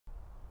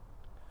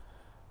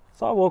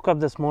So I woke up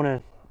this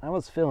morning, I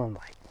was feeling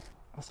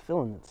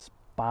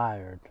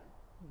inspired,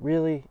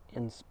 really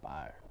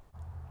inspired.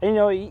 And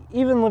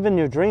even living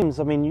your dreams,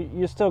 I mean,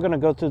 you're still going to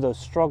go through those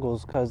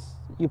struggles because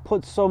you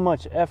put so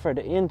much effort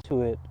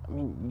into it. I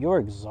mean, you're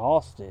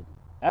exhausted,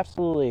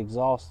 absolutely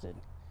exhausted.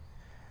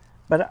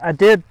 But I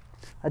did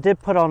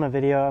put on a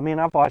video. I mean,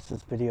 I've watched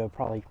this video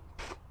probably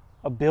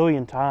a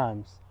billion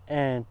times,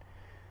 and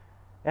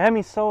it had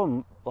me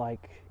so,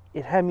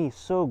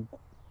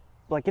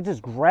 it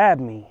just grabbed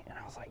me, and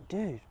I was like,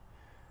 dude,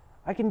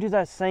 I can do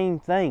that same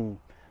thing.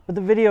 But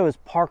the video is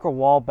Parker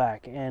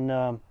Walbeck,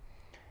 and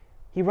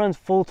he runs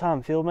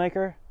Full-Time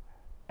Filmmaker.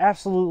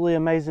 Absolutely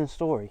amazing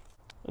story.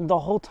 And the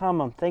whole time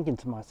I'm thinking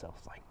to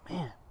myself, like,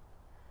 man,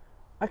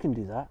 I can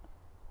do that.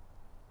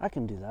 I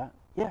can do that.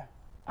 Yeah,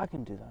 I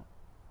can do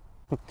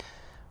that.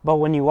 But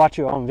when you watch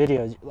your own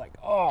videos, you're like,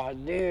 oh,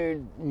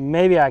 dude,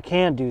 maybe I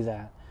can't do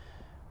that.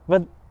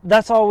 But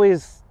that's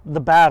always the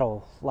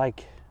battle.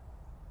 Like,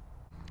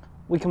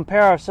 we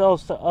compare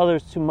ourselves to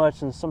others too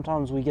much, and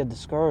sometimes we get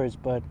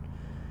discouraged. But,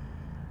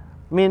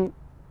 I mean,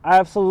 I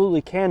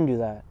absolutely can do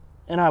that,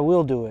 and I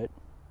will do it.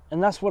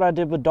 And that's what I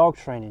did with dog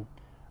training.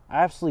 I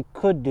absolutely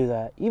could do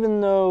that,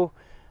 even though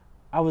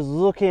I was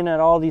looking at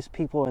all these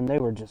people, and they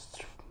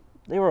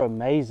were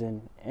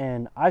amazing,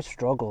 and I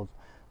struggled.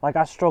 Like,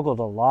 I struggled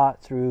a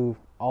lot through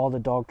all the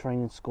dog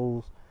training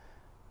schools.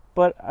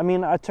 But, I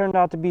mean, I turned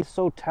out to be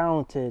so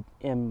talented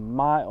in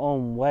my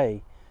own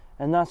way.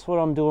 And that's what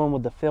I'm doing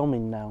with the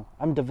filming now.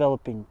 I'm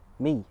developing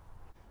me.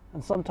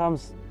 And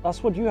sometimes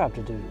that's what you have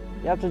to do.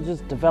 You have to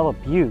just develop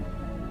you.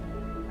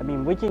 I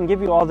mean, we can give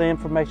you all the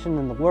information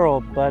in the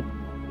world, but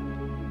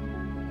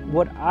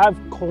what I've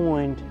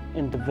coined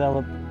and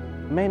developed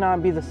may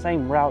not be the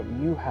same route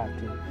you have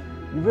to.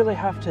 You really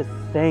have to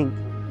think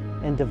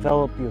and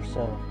develop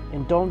yourself.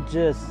 And don't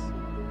just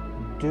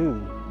do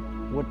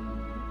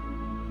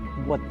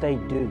what they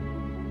do.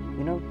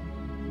 You know?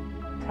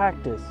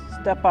 Practice,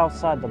 step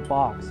outside the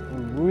box,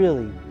 and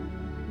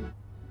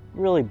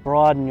really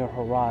broaden your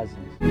horizons.